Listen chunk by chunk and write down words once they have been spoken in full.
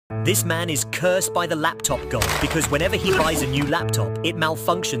This man is cursed by the laptop god because whenever he buys a new laptop, it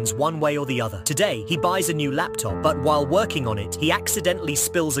malfunctions one way or the other. Today, he buys a new laptop, but while working on it, he accidentally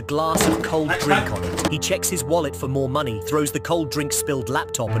spills a glass of cold drink on it. He checks his wallet for more money, throws the cold drink spilled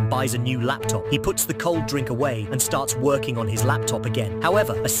laptop and buys a new laptop. He puts the cold drink away and starts working on his laptop again.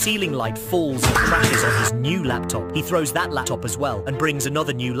 However, a ceiling light falls and crashes on his new laptop. He throws that laptop as well and brings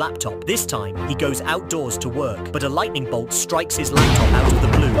another new laptop. This time, he goes outdoors to work, but a lightning bolt strikes his laptop out of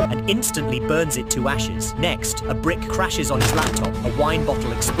the blue and instantly burns it to ashes. Next, a brick crashes on his laptop, a wine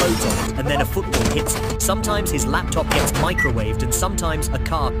bottle explodes on it, and then a football hits it. Sometimes his laptop gets microwaved and sometimes a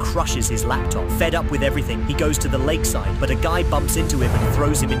car crushes his laptop. Fed up with everything, he goes to the lakeside, but a guy bumps into him and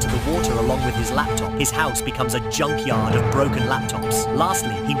throws him into the water along with his laptop. His house becomes a junkyard of broken laptops.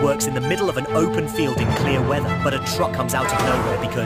 Lastly, he works in the middle of an open field in clear weather, but a truck comes out of nowhere because